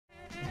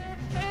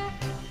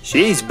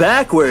She's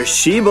back where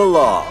she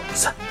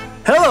belongs.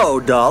 Hello,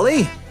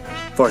 Dolly.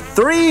 For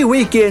 3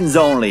 weekends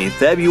only,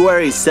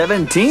 February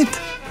 17th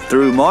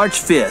through March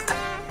 5th,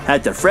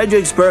 at the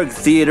Fredericksburg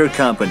Theater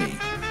Company.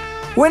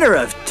 Winner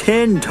of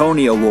 10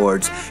 Tony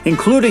Awards,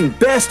 including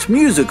Best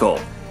Musical.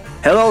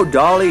 Hello,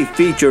 Dolly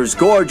features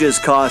gorgeous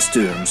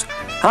costumes,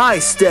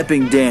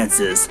 high-stepping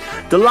dances,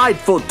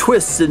 delightful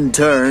twists and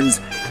turns,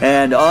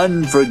 and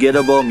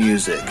unforgettable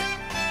music.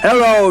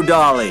 Hello,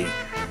 Dolly.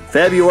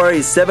 February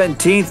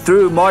 17th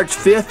through March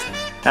 5th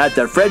at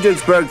the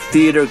Fredericksburg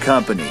Theater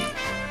Company.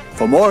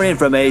 For more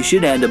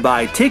information and to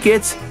buy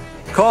tickets,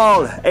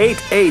 call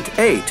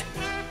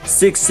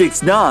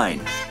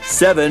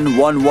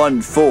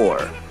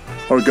 888-669-7114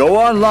 or go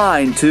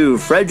online to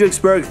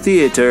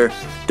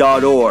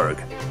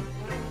fredericksburgtheater.org.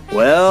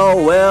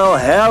 Well,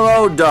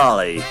 hello,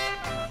 Dolly.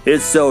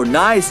 It's so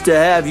nice to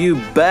have you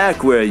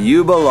back where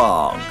you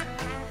belong.